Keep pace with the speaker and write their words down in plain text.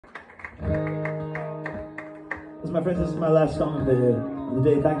my friends, this is my last song of the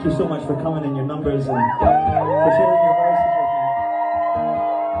day. Thank you so much for coming in your numbers and for sharing your voices with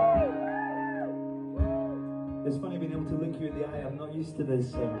me. It's funny being able to look you in the eye. I'm not used to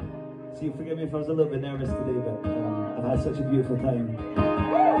this. So you forgive me if I was a little bit nervous today, but I've had such a beautiful time.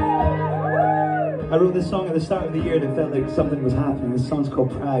 I wrote this song at the start of the year and it felt like something was happening. This song's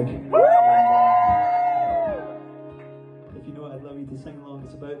called Prague. If you know it, I'd love you to sing along.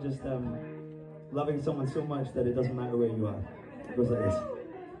 It's about just loving someone so much that it doesn't matter where you are. It goes like this.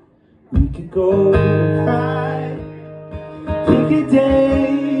 We could go Prague, pick a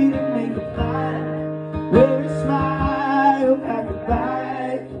day to make a plan, wear a smile, pack a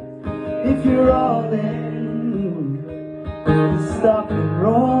bag. If you're all in, we can stop in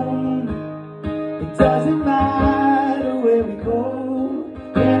Rome. It doesn't matter where we go,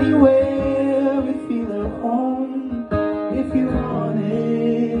 anywhere we feel at home. If you want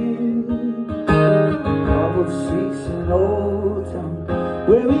it, cobbled streets in Old Town,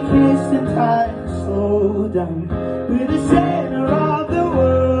 where we kiss and time slow down. We're the center of the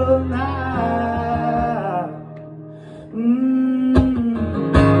world now.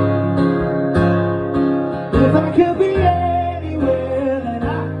 If I could be anywhere, then I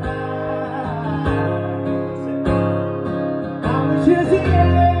would choose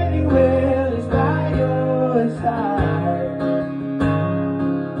anywhere that's by your side.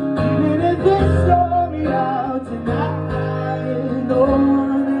 Even if they saw me out tonight, no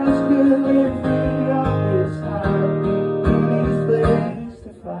one else could lift me up this high. Who needs place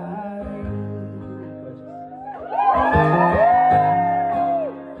to fight?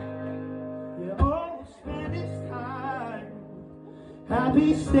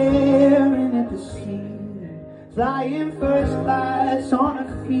 Happy staring at the ceiling, flying first class on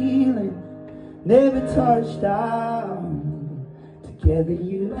a feeling never touched down. Together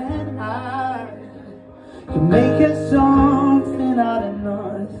you and I can make us something out of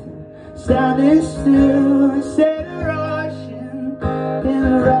nothing, standing still instead of rushing in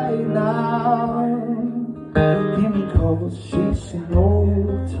the right now. Give me cobbled streets in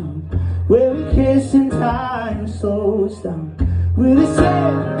Old Town, where we kiss and time slows down. We're the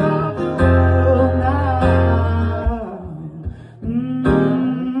center of the world now.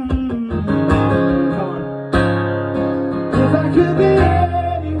 If I could be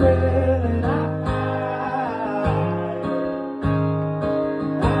anywhere, then I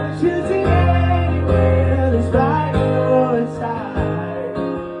would choose anywhere that's by your side.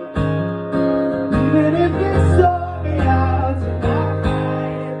 Even if you saw me out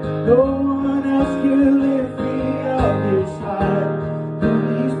tonight, no one else could lift me up this high.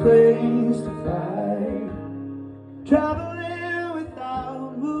 Place to fight, traveling without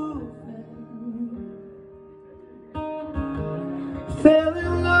moving, fell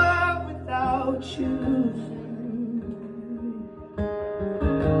in love without choosing.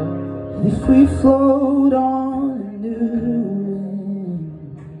 And if we float on anew,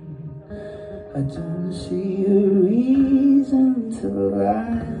 I don't see a reason to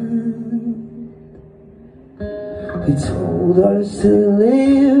land. They told us to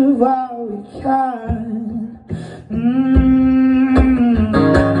live while we can.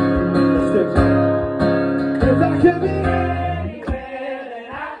 If I could be anywhere, then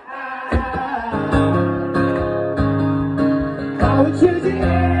I would choose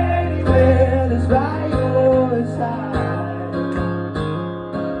anywhere that's by your side.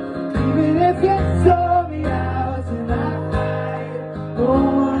 Even if you saw me out tonight, no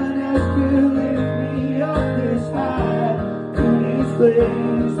one else could lift me up this high. Who needs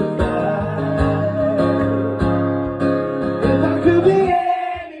place to fight? If I could be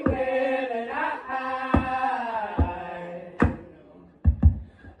anywhere, then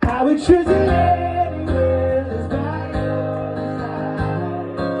I would choose anywhere that's by your side.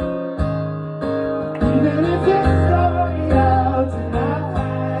 Even if it's